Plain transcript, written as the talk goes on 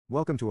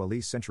Welcome to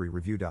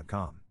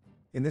AliceCenturyReview.com.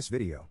 In this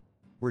video,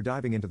 we're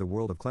diving into the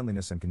world of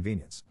cleanliness and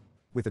convenience,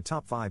 with the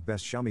top 5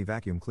 best XIAOMI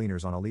vacuum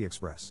cleaners on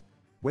Aliexpress.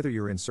 Whether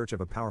you're in search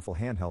of a powerful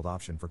handheld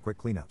option for quick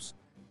cleanups,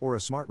 or a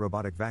smart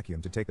robotic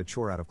vacuum to take the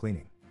chore out of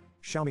cleaning,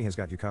 XIAOMI has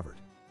got you covered.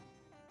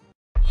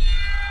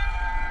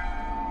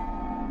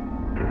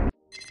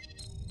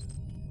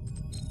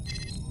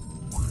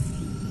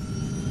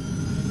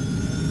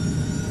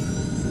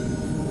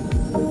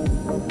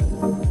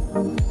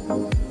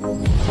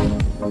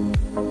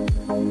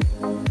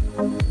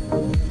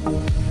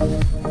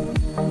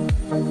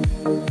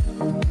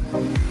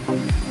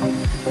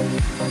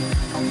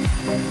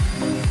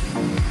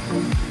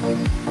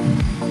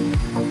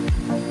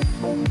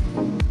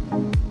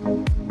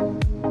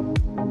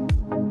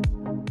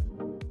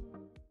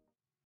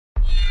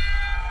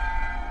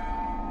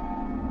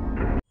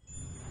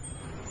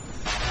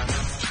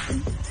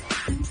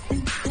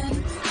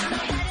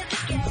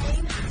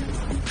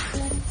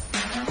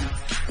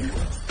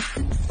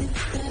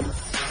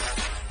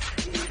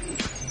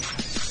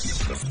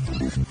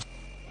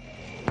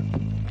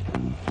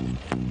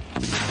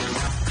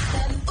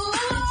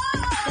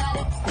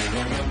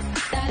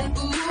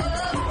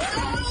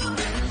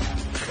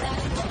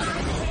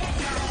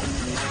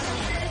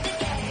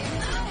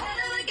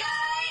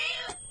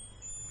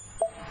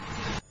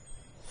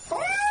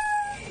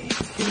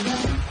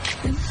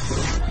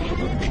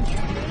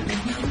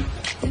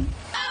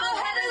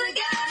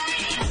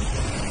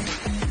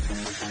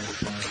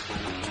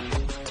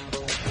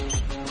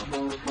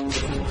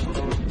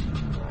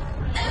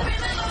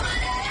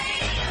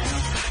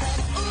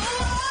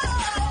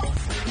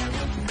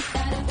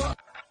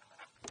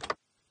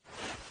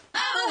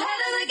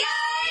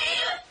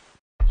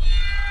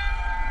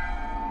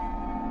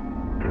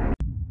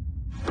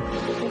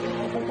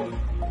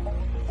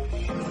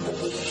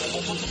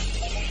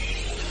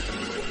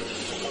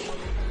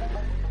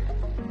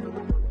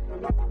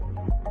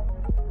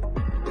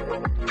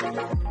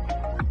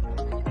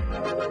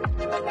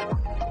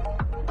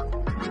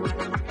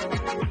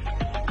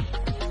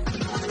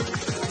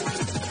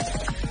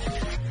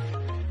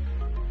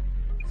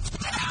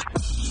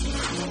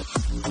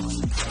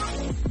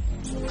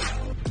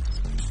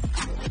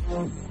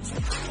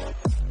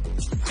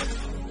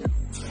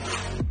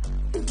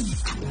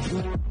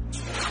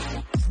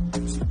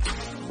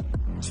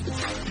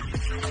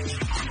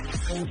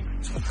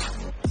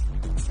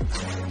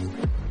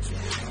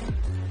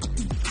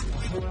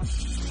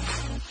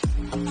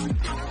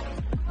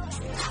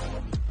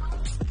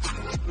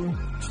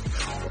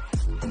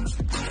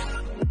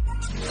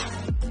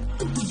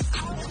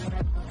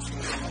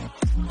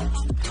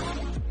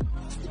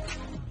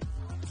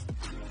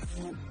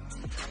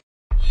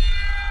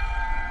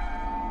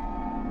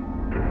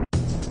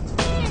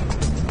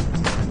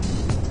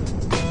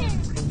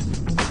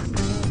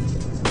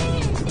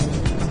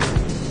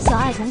小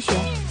爱同学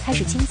开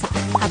始清扫。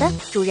好的，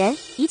主人，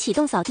已启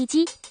动扫地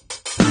机。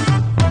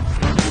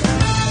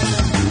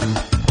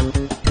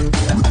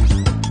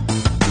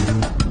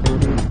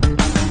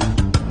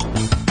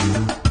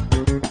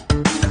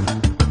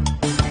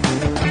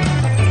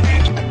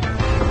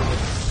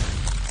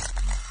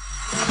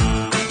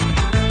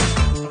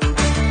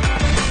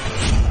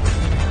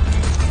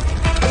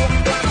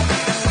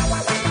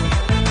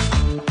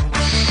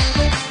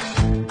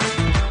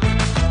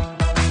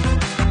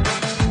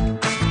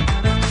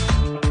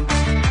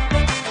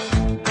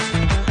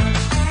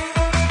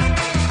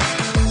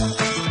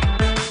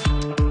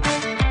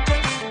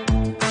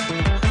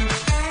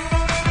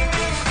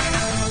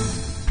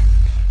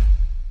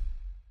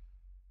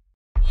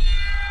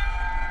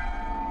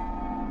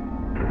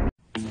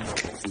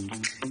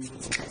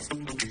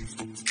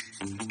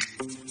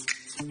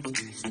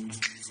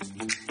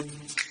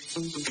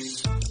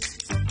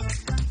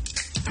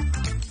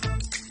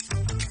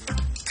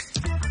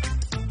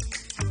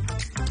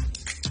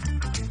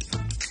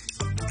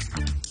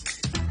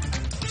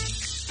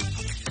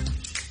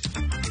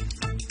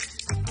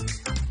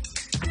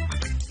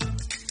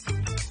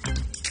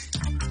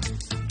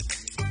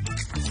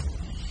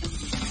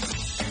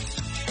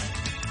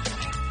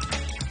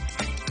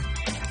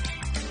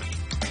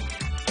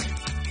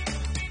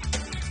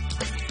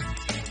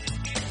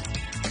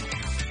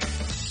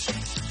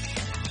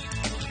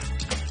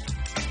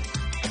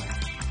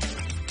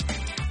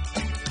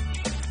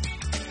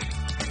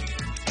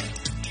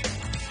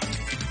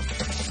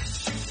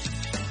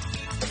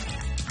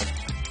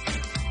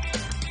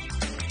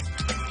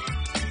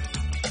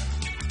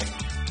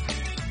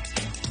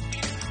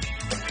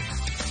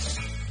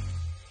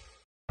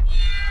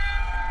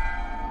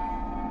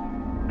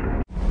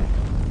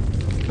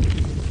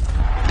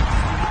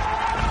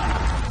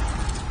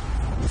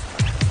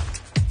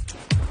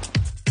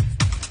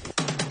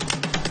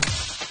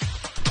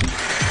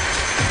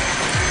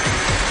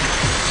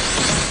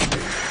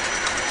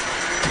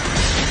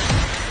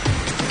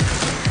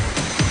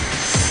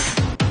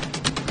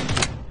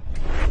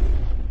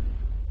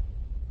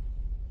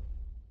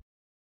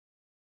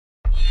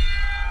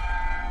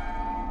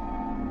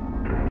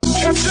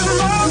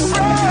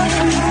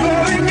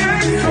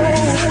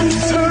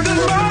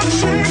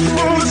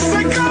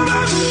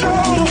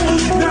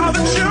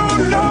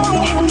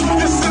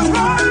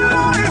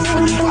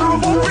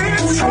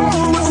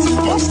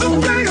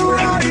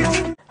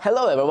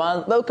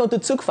everyone, welcome to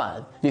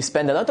Tukfan. We've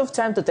spent a lot of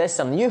time to test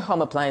some new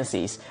home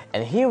appliances,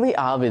 and here we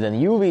are with a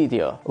new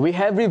video. We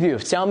have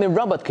reviewed Xiaomi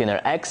Robot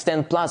Cleaner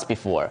X10 Plus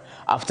before.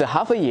 After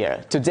half a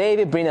year, today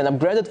we bring an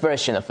upgraded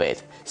version of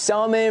it,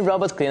 Xiaomi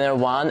Robot Cleaner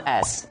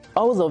 1S.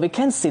 Although we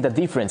can't see the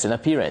difference in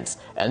appearance,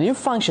 a new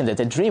function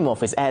that I dream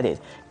of is added.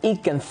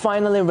 It can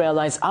finally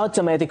realize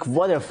automatic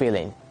water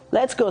filling.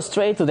 Let's go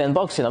straight to the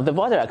unboxing of the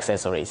water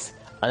accessories.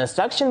 An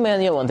instruction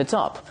manual on the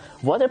top,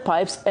 water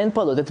pipes and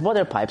polluted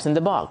water pipes in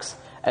the box,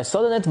 a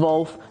solenoid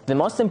valve, the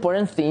most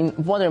important thing,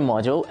 water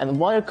module and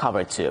water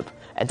cover tube,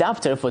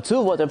 adapter for 2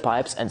 water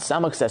pipes and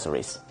some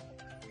accessories.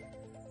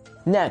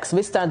 Next,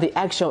 we start the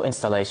actual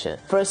installation.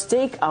 First,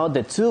 take out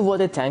the 2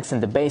 water tanks in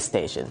the base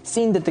station.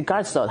 Seeing that the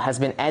card slot has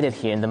been added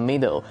here in the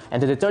middle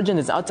and the detergent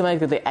is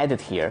automatically added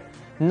here,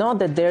 note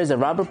that there is a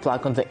rubber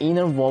plug on the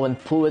inner wall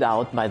and pull it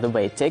out. By the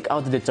way, take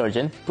out the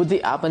detergent, put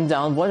the up and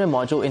down water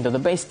module into the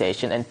base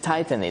station and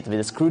tighten it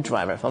with a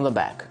screwdriver from the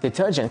back.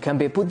 Detergent can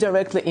be put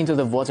directly into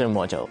the water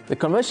module. The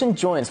conversion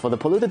joints for the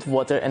polluted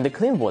water and the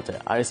clean water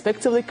are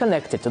respectively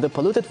connected to the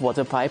polluted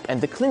water pipe and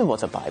the clean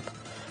water pipe.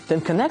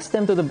 Then connect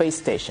them to the base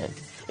station.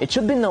 It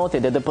should be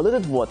noted that the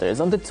polluted water is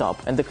on the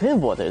top and the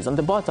clean water is on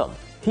the bottom.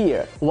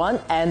 Here, one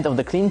end of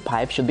the clean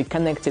pipe should be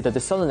connected to the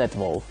solenoid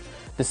valve.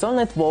 The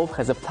solenoid valve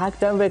has a plug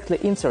directly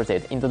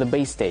inserted into the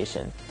base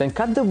station. Then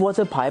cut the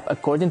water pipe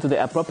according to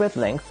the appropriate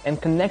length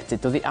and connect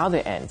it to the other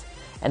end.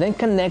 And then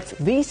connect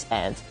this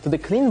end to the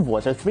clean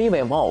water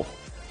 3-way valve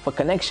for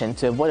connection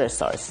to a water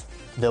source.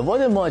 The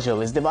water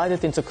module is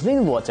divided into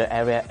clean water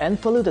area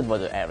and polluted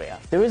water area.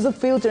 There is a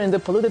filter in the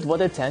polluted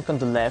water tank on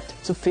the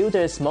left to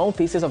filter small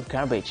pieces of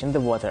garbage in the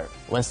water.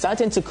 When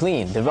starting to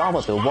clean, the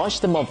robot will wash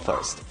the mop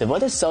first. The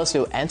water source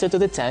will enter to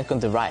the tank on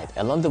the right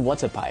along the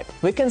water pipe.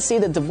 We can see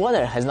that the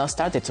water has now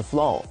started to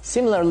flow.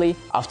 Similarly,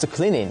 after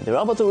cleaning, the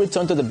robot will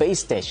return to the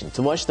base station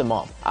to wash the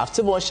mop.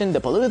 After washing,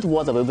 the polluted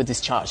water will be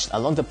discharged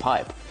along the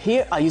pipe.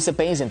 Here I use a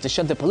basin to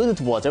shut the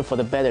polluted water for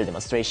the better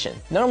demonstration.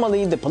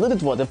 Normally, the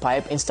polluted water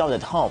pipe installed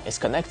at home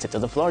is connected to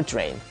the floor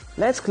drain.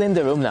 Let's clean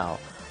the room now.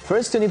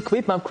 First you need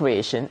quick map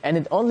creation, and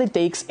it only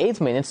takes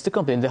 8 minutes to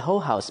complete the whole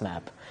house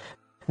map.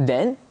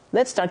 Then,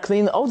 let's start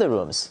cleaning all the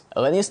rooms.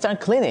 When you start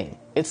cleaning,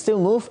 it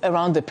still moves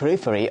around the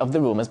periphery of the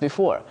room as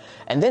before,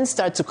 and then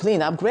start to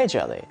clean up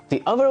gradually.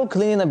 The overall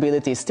cleaning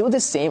ability is still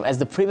the same as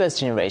the previous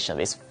generation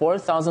with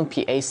 4000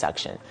 PA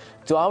suction.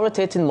 2-hour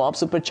rotating mop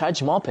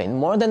supercharged mopping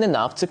more than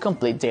enough to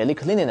complete daily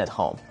cleaning at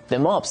home. The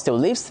mop still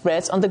leaves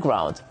threads on the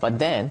ground, but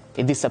then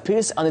it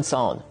disappears on its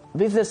own.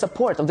 With the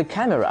support of the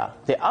camera,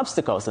 the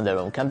obstacles in the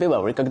room can be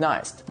well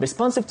recognized.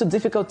 Responsive to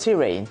difficult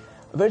terrain,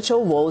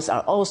 virtual walls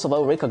are also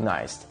well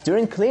recognized.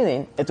 During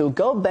cleaning, it will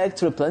go back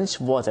to replenish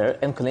water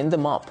and clean the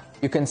mop.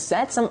 You can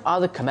set some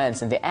other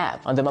commands in the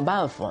app on the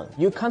mobile phone.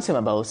 Your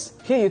consumables.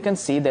 Here you can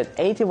see that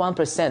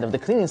 81% of the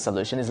cleaning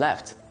solution is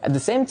left. At the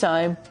same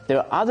time, there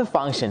are other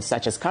functions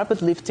such as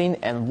carpet lifting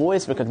and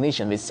voice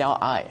recognition with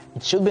Xiao Eye.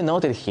 It should be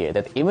noted here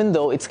that even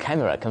though its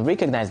camera can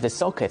recognize the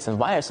sockets and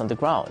wires on the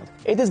ground,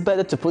 it is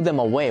better to put them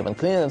away when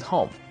cleaning at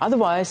home.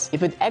 Otherwise,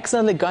 if it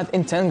accidentally got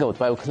entangled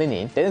while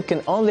cleaning, then it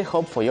can only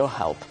hope for your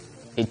help.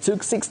 It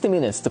took 60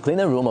 minutes to clean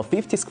a room of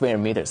 50 square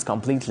meters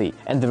completely,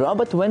 and the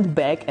robot went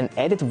back and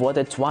added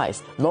water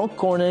twice. No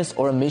corners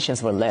or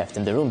emissions were left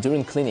in the room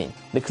during cleaning.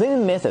 The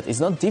cleaning method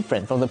is not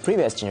different from the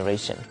previous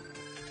generation.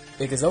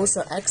 It is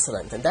also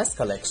excellent in dust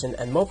collection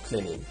and mop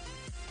cleaning.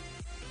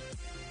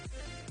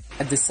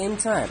 At the same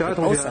time, it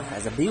also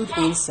has a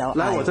built-in Xiao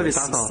Eye voice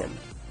system.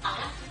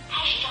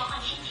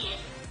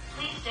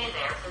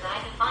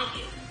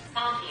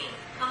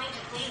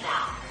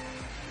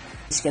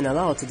 Which can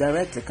allow to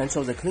directly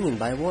control the cleaning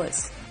by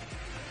voice.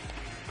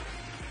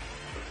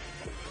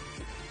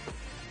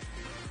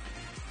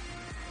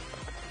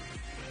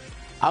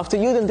 After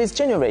using this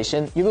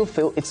generation, you will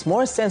feel it's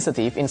more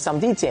sensitive in some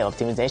detail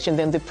optimization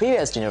than the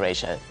previous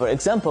generation. For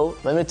example,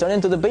 when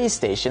returning to the base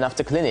station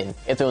after cleaning,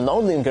 it will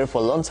not linger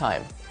for a long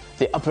time.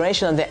 The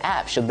operation of the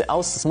app should be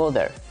also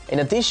smoother. In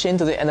addition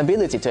to the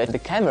inability to the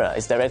camera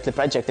is directly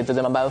projected to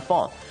the mobile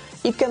phone,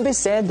 it can be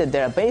said that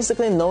there are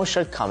basically no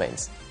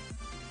shortcomings.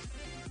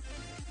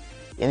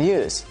 In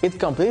use, it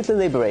completely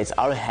liberates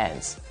our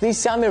hands. The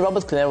Xiaomi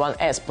Robot Cleaner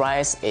 1S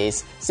price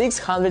is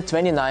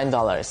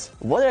 $629.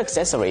 Water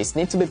accessories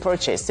need to be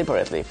purchased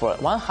separately for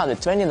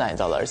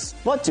 $129.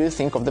 What do you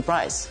think of the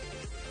price?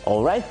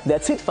 Alright,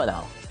 that's it for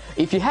now.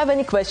 If you have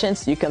any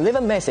questions, you can leave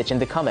a message in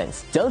the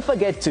comments. Don't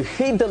forget to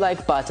hit the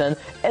like button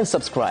and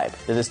subscribe.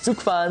 This is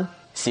Tukfan.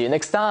 See you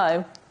next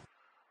time.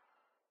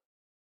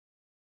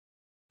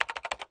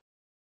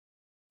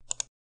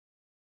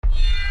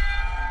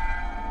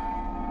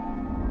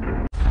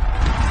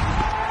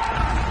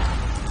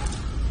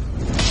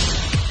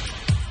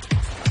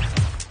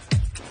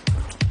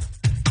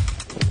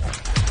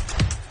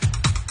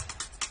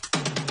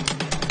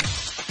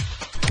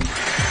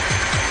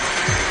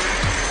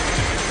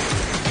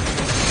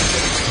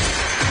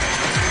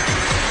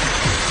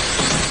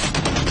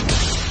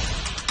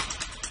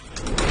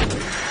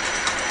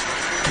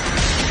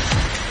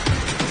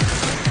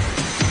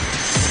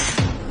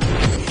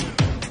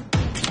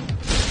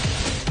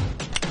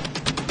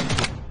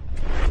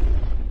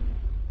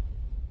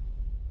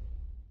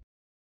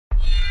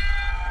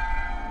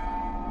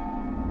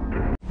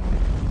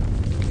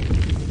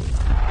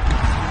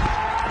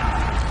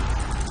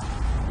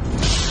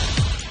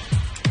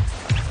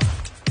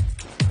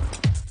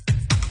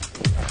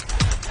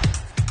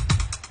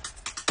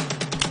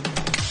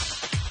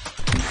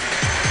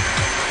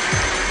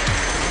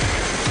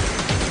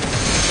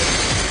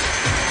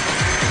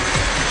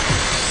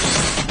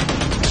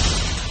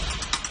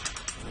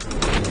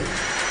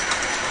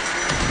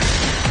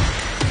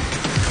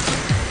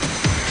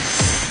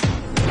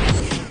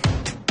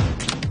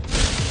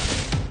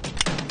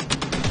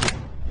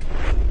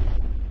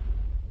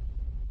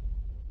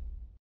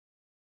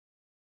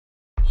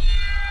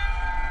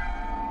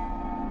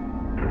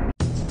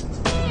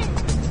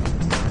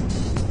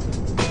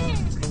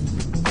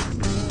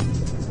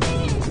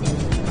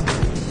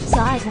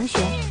 2同学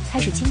开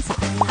始清扫。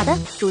好的，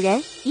主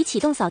人，已启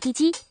动扫地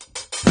机。